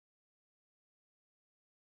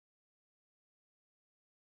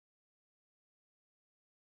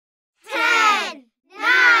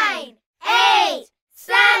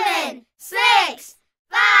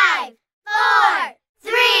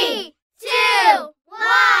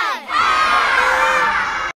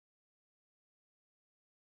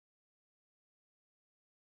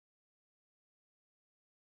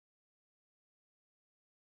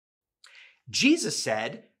Jesus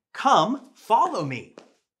said, "Come, follow me."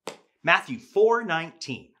 Matthew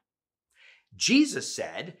 4:19. Jesus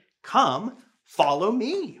said, "Come, follow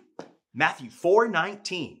me." Matthew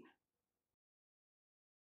 4:19.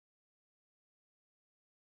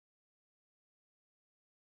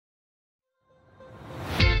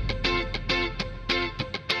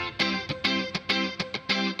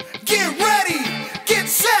 Get ready, get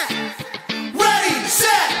set, ready,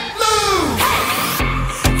 set, move!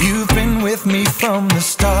 You've been with me from the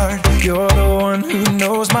start. You're the one who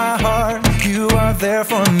knows my heart. You are there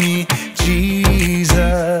for me,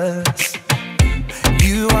 Jesus.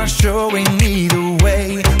 You are showing me the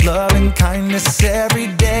way, love and kindness every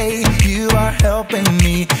day. You are helping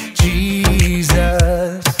me,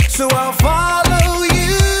 Jesus. So I'll follow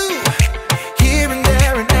you, here and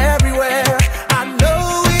there and everywhere. I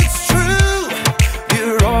know it's true,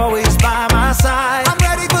 you're always by my side. I'm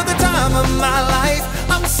ready for the time of my life.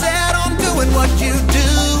 I'm set on doing what you do.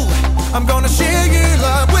 I'm gonna share your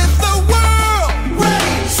love with the world.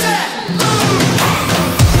 Ready, set, move!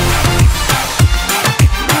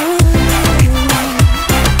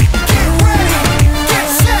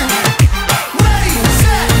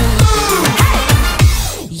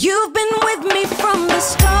 You've been with me from the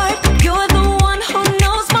start. You're the one who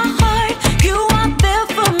knows my heart. You are there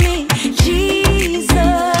for me, Jesus.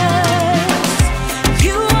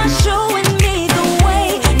 You are showing me the way,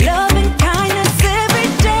 love and kindness every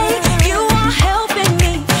day. You are helping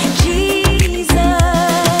me, Jesus.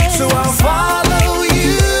 So I'll follow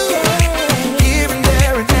you, here and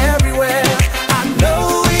there and everywhere. I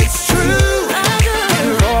know it's true,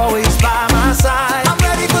 you're always by my side. I'm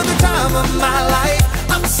ready for the time of my life.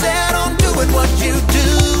 I'm set on doing what you do.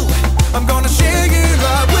 I'm gonna share your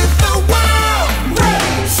love with the world.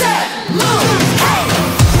 Ready, set, move! Hey!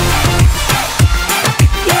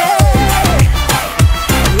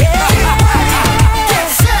 Get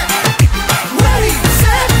set, ready,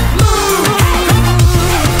 set, move!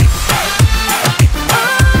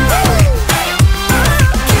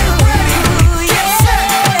 Get ready, get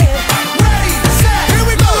set, ready, set, here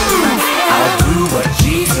we go! I'll do what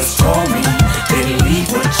Jesus told me, believe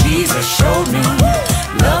what Jesus showed me,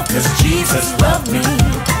 love 'cause Jesus loved me.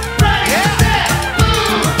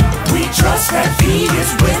 We trust that He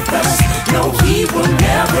is with us, no, He will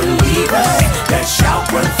never leave us. Let's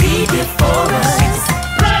shout what He did for us.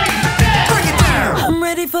 Bring it down! I'm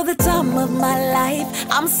ready for the time of my life.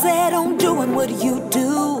 I'm set on doing what you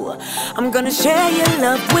do. I'm gonna share your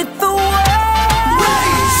love with the world.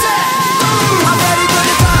 Ready, set, move! I'm ready for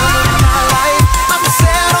the time of my life. I'm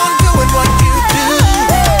set on doing what you do.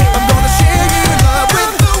 I'm gonna share your love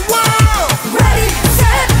with the world. Ready,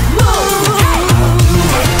 set, move.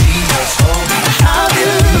 What Jesus told me, I'll do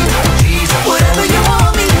Jesus whatever you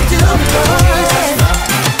want me to do.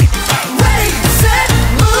 ready, set,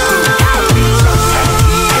 move!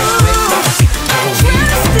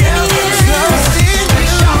 Trust in you. Trust in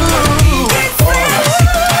you. Ready,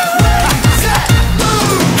 set,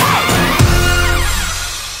 move!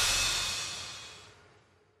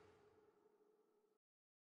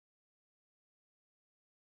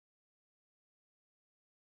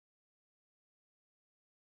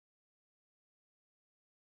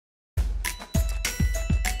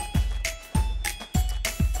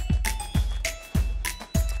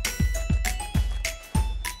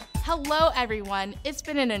 Hello, everyone. It's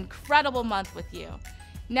been an incredible month with you.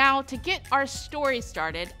 Now, to get our story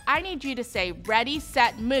started, I need you to say ready,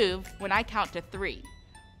 set, move when I count to 3.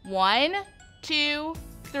 1, 2,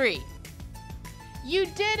 3. You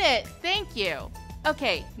did it! Thank you.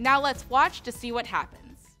 Okay, now let's watch to see what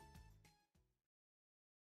happens.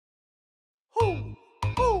 Who?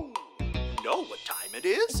 You know what time it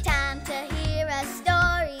is? It's time to hear a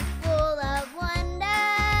story full of wonder.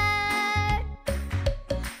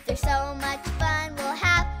 There's so much fun we'll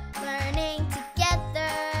have learning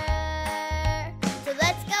together. So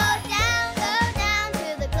let's go down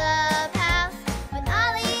to the clubhouse with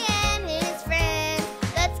Ollie and his friends.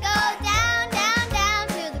 Let's go down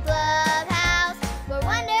to the clubhouse where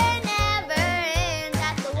wonder never ends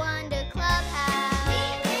at the Wonder Clubhouse.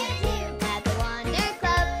 Meet with you at the Wonder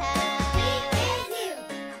Clubhouse. Meet with you.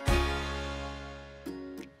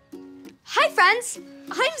 Hi friends,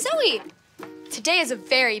 I'm Zoe. Today is a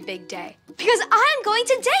very big day because I'm going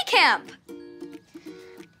to day camp.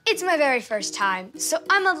 It's my very first time, so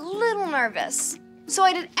I'm a little nervous. So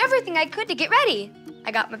I did everything I could to get ready.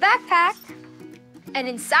 I got my backpack, and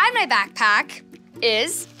inside my backpack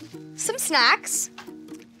is some snacks,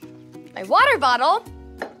 my water bottle,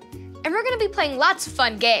 and we're gonna be playing lots of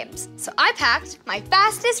fun games. So I packed my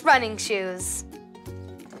fastest running shoes.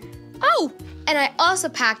 Oh, And I also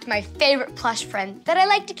packed my favorite plush friend that I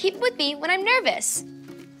like to keep with me when I'm nervous.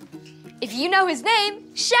 If you know his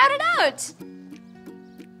name, shout it out.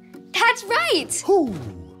 That's right. Who?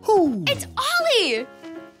 It's Ollie.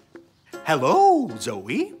 Hello,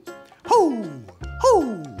 Zoe. Who?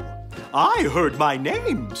 I heard my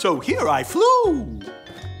name, so here I flew.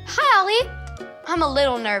 Hi, Ollie. I'm a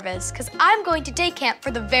little nervous because I'm going to day camp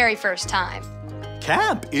for the very first time.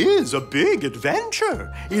 Camp is a big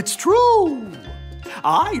adventure. It's true.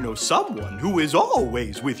 I know someone who is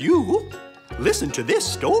always with you. Listen to this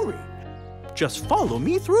story. Just follow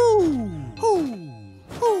me through. Follow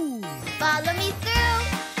me through,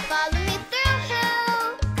 follow me through,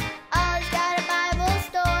 who? Ollie's got a Bible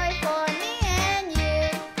story for me and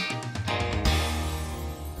you.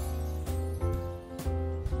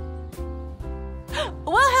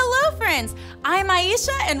 Well, hello, friends. I'm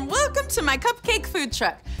Aisha, and welcome to my cupcake food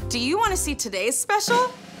truck. Do you want to see today's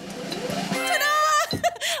special? Ta-da!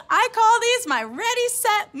 I call these my Ready,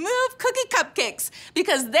 Set, Move cookie cupcakes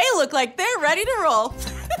because they look like they're ready to roll.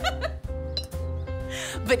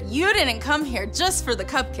 But you didn't come here just for the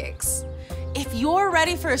cupcakes. If you're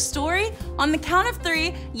ready for a story, on the count of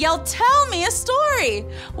 3, yell, "Tell me a story."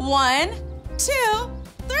 1, 2,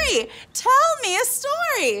 3. Tell me a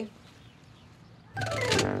story.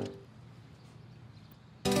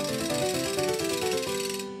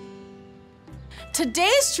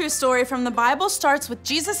 Today's true story from the Bible starts with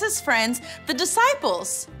Jesus' friends, the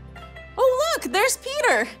disciples. Oh, look, there's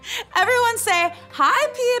Peter. Everyone say, "Hi,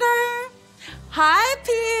 Peter." Hi,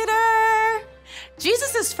 Peter.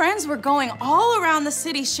 Jesus' friends were going all around the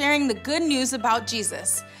city sharing the good news about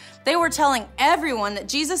Jesus. They were telling everyone that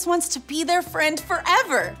Jesus wants to be their friend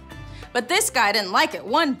forever. But this guy didn't like it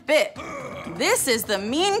one bit. This is the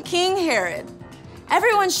mean King Herod.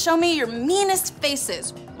 Everyone show me your meanest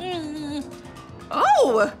faces.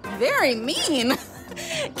 Oh, very mean.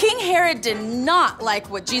 King Herod did not like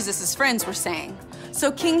what Jesus' friends were saying. So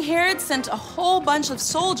King Herod sent a whole bunch of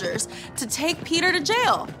soldiers to take Peter to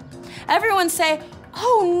jail. Everyone say,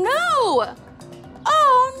 "Oh no!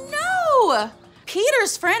 Oh no!"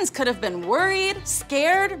 Peter's friends could have been worried,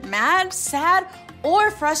 scared, mad, sad,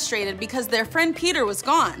 or frustrated because their friend Peter was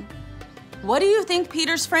gone. What do you think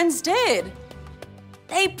Peter's friends did?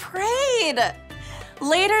 They prayed.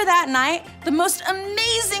 Later that night, the most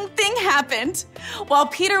amazing thing happened. While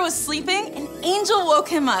Peter was sleeping, an angel woke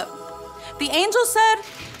him up. The angel said,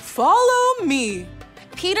 "Follow me."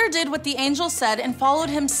 Peter did what the angel said and followed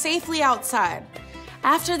him safely outside.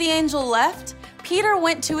 After the angel left, Peter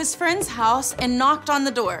went to his friend's house and knocked on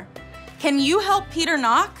the door. Can you help Peter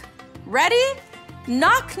knock? Ready?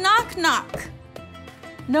 Knock, knock, knock.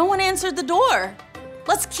 No one answered the door.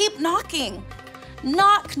 Let's keep knocking.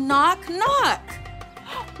 Knock, knock, knock.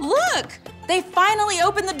 Look, they finally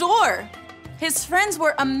opened the door. His friends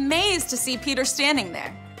were amazed to see Peter standing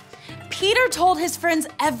there. Peter told his friends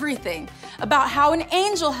everything about how an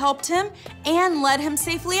angel helped him and led him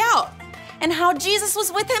safely out, and how Jesus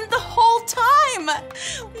was with him the whole time.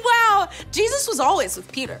 Wow, Jesus was always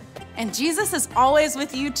with Peter, and Jesus is always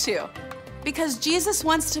with you too, because Jesus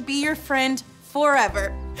wants to be your friend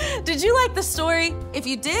forever. Did you like the story? If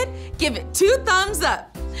you did, give it 2 thumbs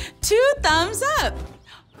up. 2 thumbs up.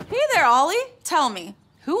 Hey there, Ollie. Tell me,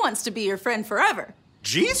 who wants to be your friend forever?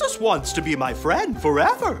 Jesus wants to be my friend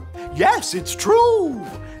forever. Yes, it's true.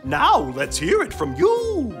 Now let's hear it from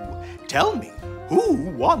you. Tell me, who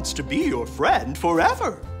wants to be your friend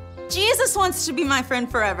forever? Jesus wants to be my friend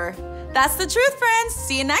forever. That's the truth, friends.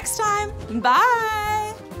 See you next time.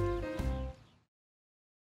 Bye.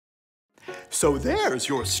 So there's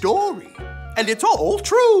your story, and it's all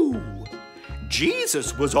true.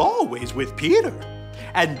 Jesus was always with Peter,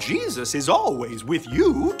 and Jesus is always with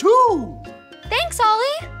you too. Thanks,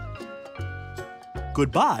 Ollie.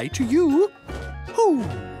 Goodbye to you. Hoo.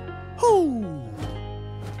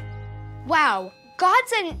 Wow, God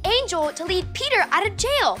sent an angel to lead Peter out of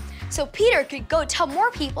jail so Peter could go tell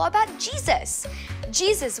more people about Jesus.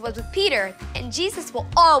 Jesus was with Peter, and Jesus will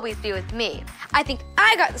always be with me. I think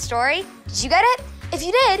I got the story. Did you get it? If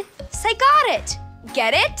you did, say got it.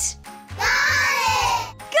 Get it? Got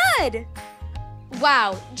it! Good.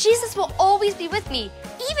 Wow, Jesus will always be with me,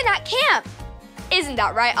 even at camp. Isn't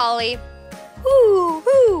that right, Ollie?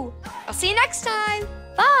 Woo! I'll see you next time.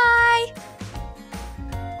 Bye!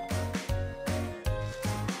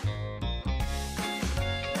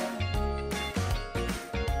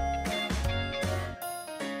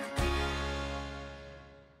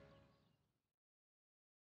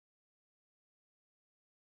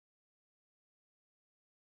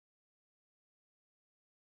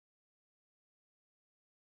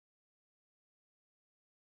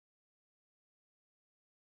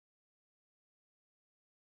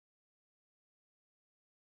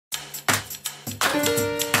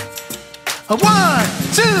 1,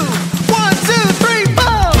 2, 1, 2, 3, 4.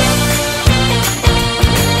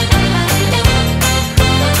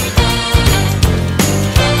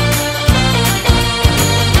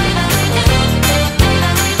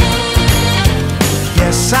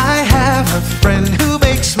 Yes, I have a friend who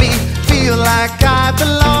makes me feel like I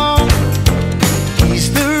belong.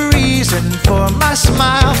 He's the reason for my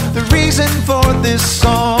smile, the reason for this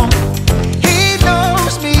song. He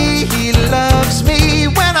knows me, he loves me.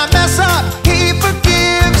 When I mess up, he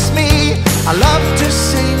forgives me. I love to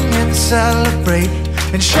sing and celebrate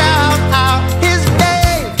and shout out his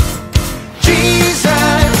name.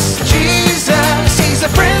 Jesus, Jesus, he's a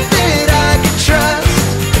friend that I can trust.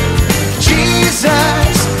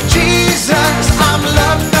 Jesus, Jesus, I'm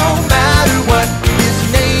loved no matter what. His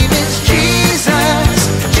name is Jesus,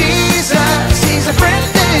 Jesus, he's a friend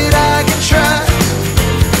that I can trust.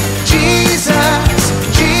 Jesus,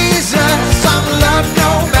 Jesus, I'm loved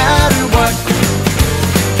no matter what.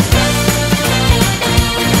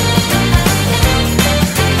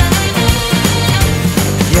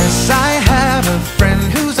 Yes, I have a friend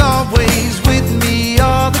who's always with me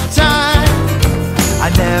all the time. I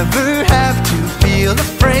never have to feel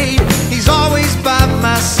afraid. He's always by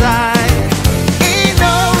my side. He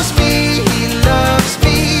knows me, he loves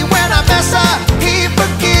me. When I mess up, he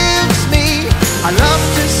forgives me. I love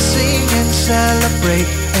to sing and celebrate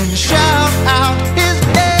and shout out his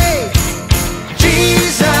name.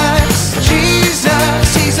 Jesus,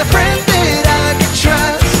 Jesus, he's a friend that I can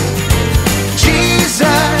trust.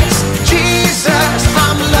 Jesus, Jesus,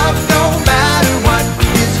 I'm loved no matter what.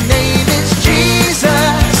 His name is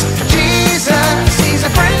Jesus, Jesus, he's a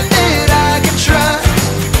friend that I can trust.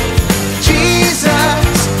 Jesus,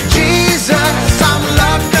 Jesus, I'm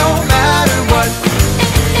loved no matter what.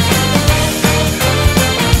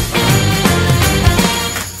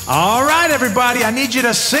 All right, everybody, I need you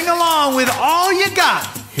to sing along with all you got.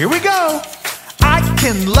 Here we go. I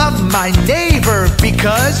can love my neighbor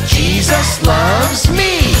because Jesus loves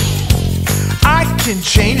me. I can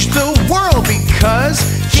change the world because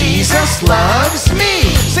Jesus loves me.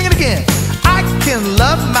 Sing it again. I can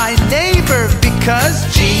love my neighbor because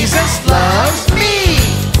Jesus loves me.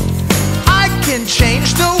 I can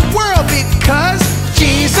change the world because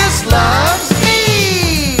Jesus loves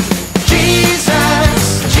me.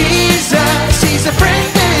 Jesus, Jesus, he's a friend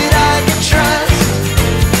that I can trust.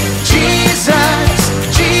 Jesus,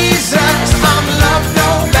 Jesus, I'm loved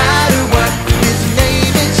no matter what. His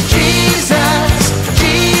name is Jesus,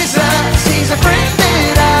 Jesus, he's a friend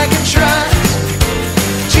that I can trust.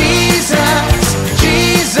 Jesus,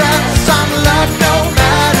 Jesus, I'm loved no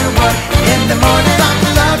matter what. In the morning I'm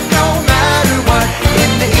loved no matter what.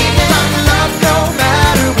 In the evening I'm loved no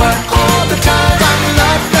matter what. All the time I'm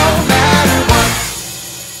loved no matter what.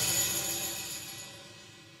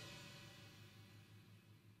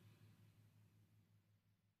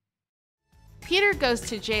 Peter goes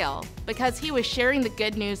to jail because he was sharing the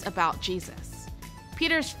good news about Jesus.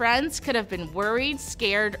 Peter's friends could have been worried,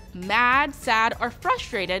 scared, mad, sad, or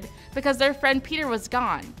frustrated because their friend Peter was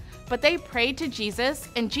gone. But they prayed to Jesus,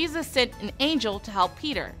 and Jesus sent an angel to help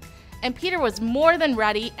Peter. And Peter was more than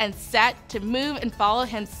ready and set to move and follow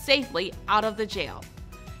him safely out of the jail.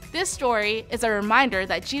 This story is a reminder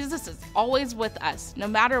that Jesus is always with us, no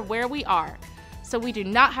matter where we are, so we do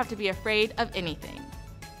not have to be afraid of anything.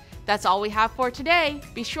 That's all we have for today.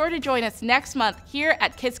 Be sure to join us next month here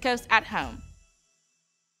at Kidscoast at Home.